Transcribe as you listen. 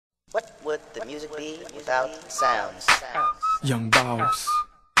without sounds. Young Boss,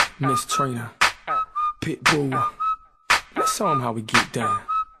 Miss Trina, Pitbull, let's show 'em how we get down.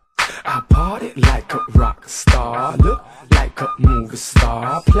 I party like a rock star, look like a movie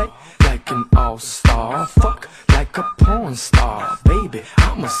star, play like an all-star, fuck like a porn star. Baby,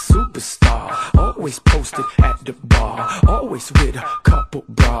 I'm a superstar, always posted at the bar, always with a couple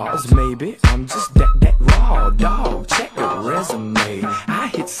bras. Maybe I'm just that raw dog. Check the resume, I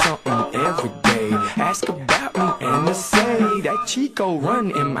hit something every day. Ask about me and they say that Chico run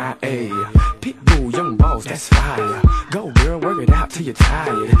MIA. Pitbull, Young Boss, that's fire. Go girl, work it out till you're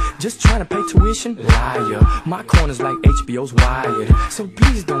tired. Just trying to pay tuition, liar. My corner's like HBO's Wired, so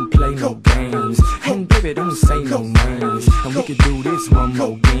please don't play no games. And baby, don't say no names. And we could do this one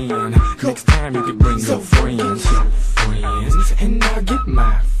more again. Next time you could bring your friends, and I'll get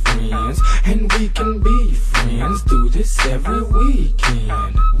my friends, and we can be friends. Do this every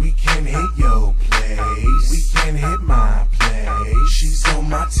weekend. We can hit your place, we can hit my place. She's on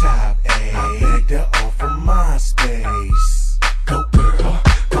my top A, I begged her off of my space. Go girl,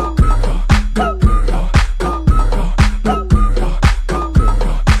 go girl, go girl, go girl, go girl, go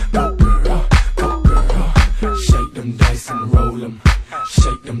girl, go girl, go girl. Shake them dice and roll 'em,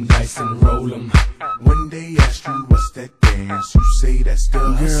 shake them dice and roll 'em. When they ask you what's that dance, you say that's the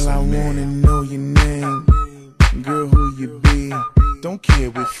hustle. Girl, I wanna know your name, girl, who you be. Don't care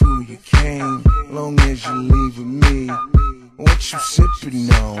with who you came, long as you leave with me. What you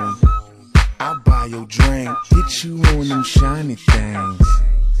sippin' on? I'll buy your drink, get you on them shiny things.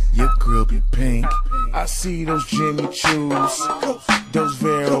 Your girl be pink, I see those Jimmy Choos, those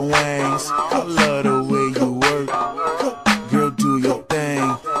Vera Wangs. I love the way you work, girl, do your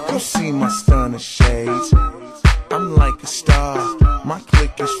thing. You see my stunner shades, I'm like a star. My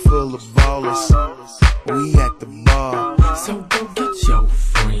clique is full of ballers, we at the bar. So go get your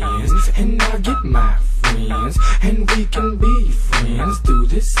friends, and I'll get my friends, and we can be friends. Do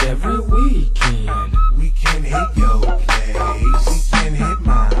this every weekend. We can hit your place, we can hit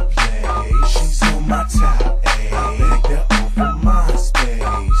my place. She's on my top A, I begged her off of my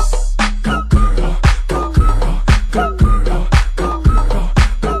space. Go girl, go girl, go girl, go girl,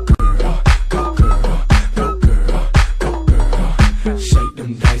 go girl, go girl, go girl, go girl. Shake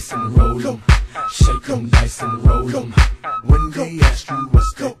them dice and roll 'em, shake them dice and roll 'em. When they ask you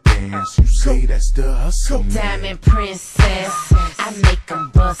what's that dance, you say that's the hustle. Diamond princess, I make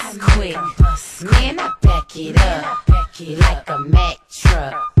 'em bust quick. Man, I back it up like a Mack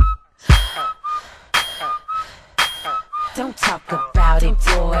truck. Don't talk about it,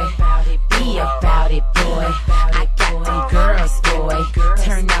 boy. Be about it, boy. I got them girls, boy.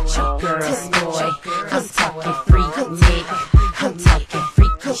 Turn out your girls, boy. I'm talking freak Nick, I'm talking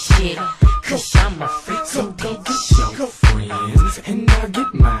freaky shit, 'cause I'm a freak. So go get your friends, and I'll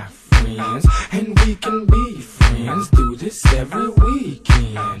get my friends, and we can be friends. Do this every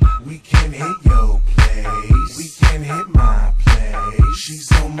weekend. We can hit your place, we can hit my place.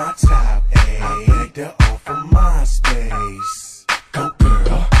 She's on my top A, I begged her off of my space. Go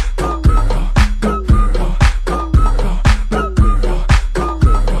girl, go girl, go girl, go girl, go girl, go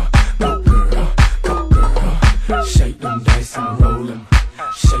girl, go girl, go girl. Shake them dice and roll 'em,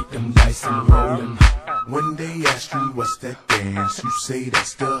 shake them dice and roll 'em. When they ask you what's that dance, you say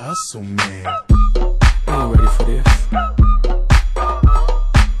that's the hustle, man. Are you ready for this?